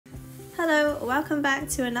Hello, welcome back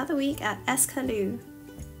to another week at Escaloo.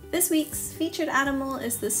 This week's featured animal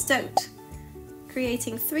is the stoat,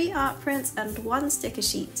 creating 3 art prints and 1 sticker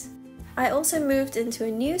sheet. I also moved into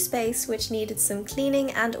a new space which needed some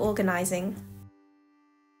cleaning and organizing.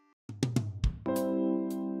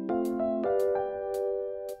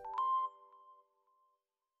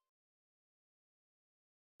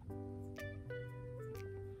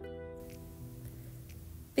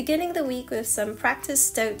 Beginning the week with some practice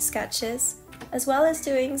stoat sketches, as well as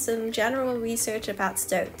doing some general research about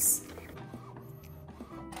stoats.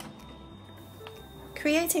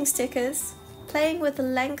 Creating stickers, playing with the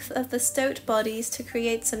length of the stoat bodies to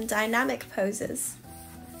create some dynamic poses.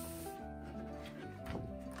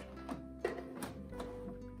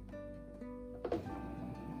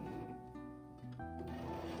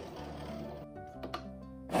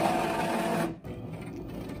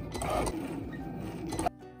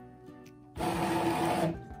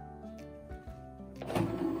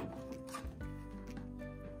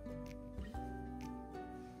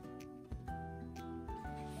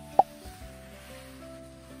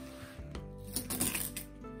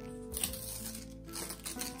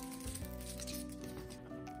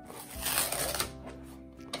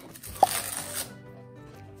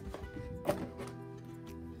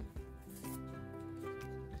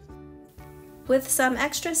 With some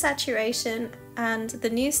extra saturation, and the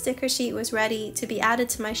new sticker sheet was ready to be added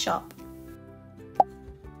to my shop.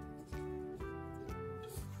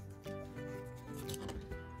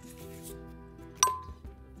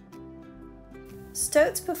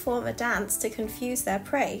 Stoats perform a dance to confuse their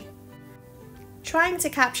prey. Trying to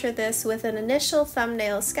capture this with an initial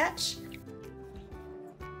thumbnail sketch,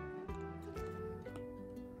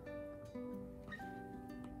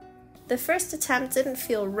 the first attempt didn't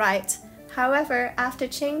feel right. However, after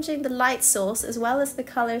changing the light source as well as the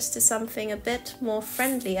colors to something a bit more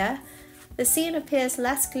friendlier, the scene appears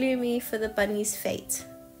less gloomy for the bunny's fate.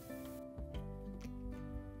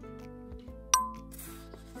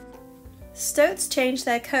 Stoats change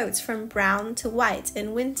their coats from brown to white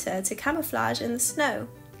in winter to camouflage in the snow.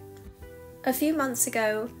 A few months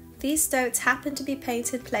ago, these stoats happened to be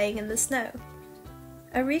painted playing in the snow.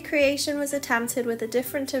 A recreation was attempted with a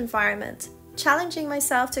different environment, challenging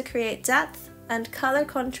myself to create depth and color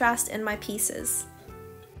contrast in my pieces.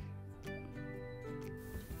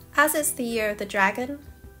 As it's the year of the dragon,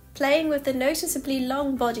 playing with the noticeably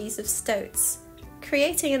long bodies of stoats,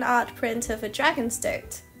 creating an art print of a dragon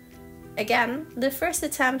stoat. Again, the first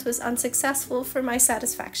attempt was unsuccessful for my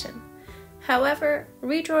satisfaction. However,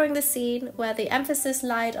 redrawing the scene where the emphasis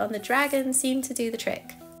lied on the dragon seemed to do the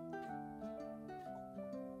trick.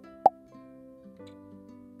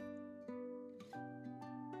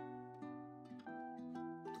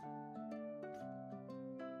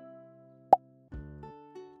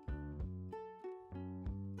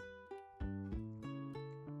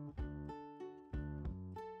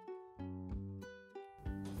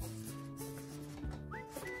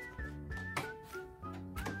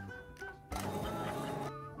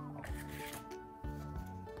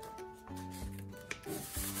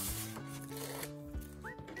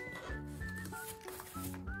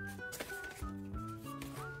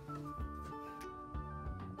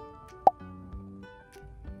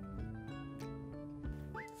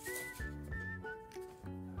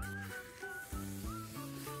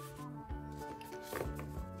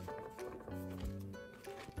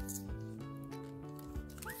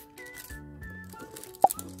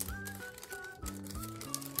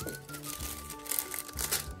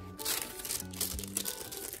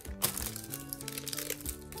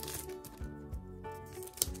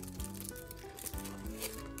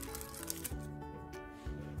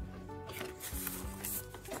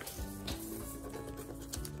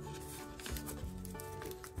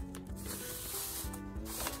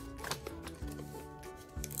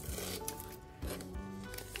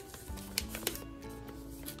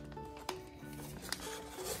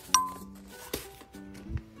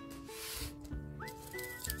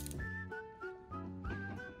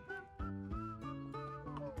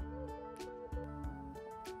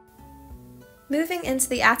 Moving into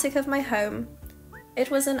the attic of my home, it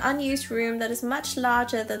was an unused room that is much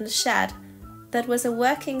larger than the shed, that was a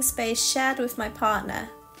working space shared with my partner.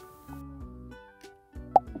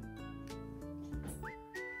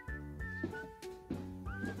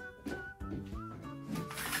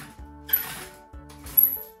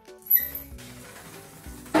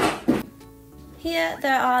 Here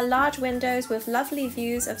there are large windows with lovely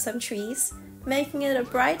views of some trees, making it a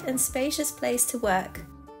bright and spacious place to work.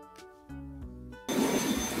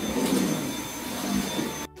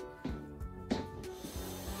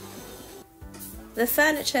 The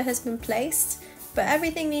furniture has been placed, but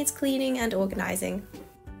everything needs cleaning and organising.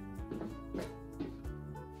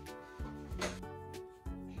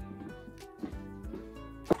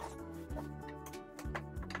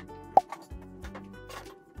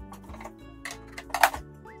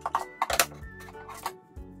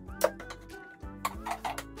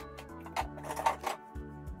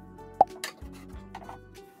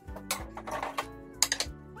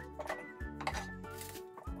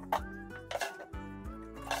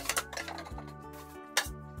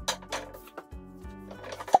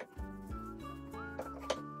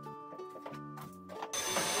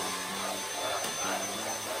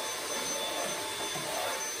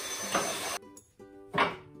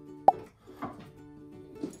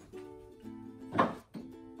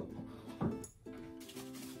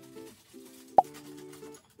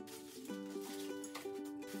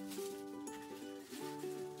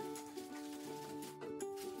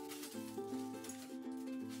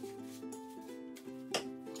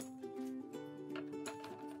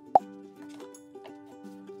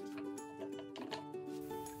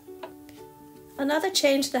 Another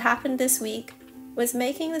change that happened this week was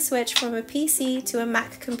making the switch from a PC to a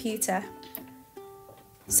Mac computer.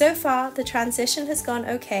 So far, the transition has gone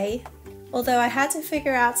okay, although I had to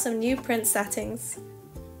figure out some new print settings.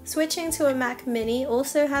 Switching to a Mac Mini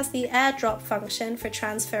also has the AirDrop function for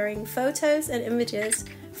transferring photos and images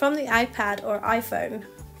from the iPad or iPhone.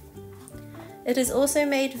 It has also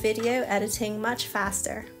made video editing much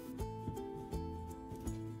faster.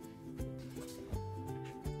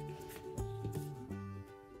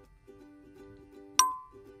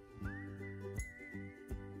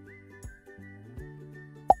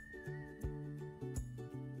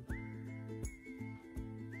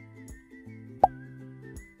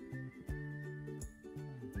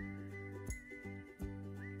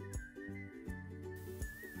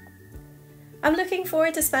 I'm looking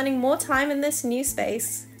forward to spending more time in this new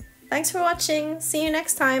space. Thanks for watching. See you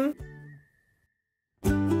next time.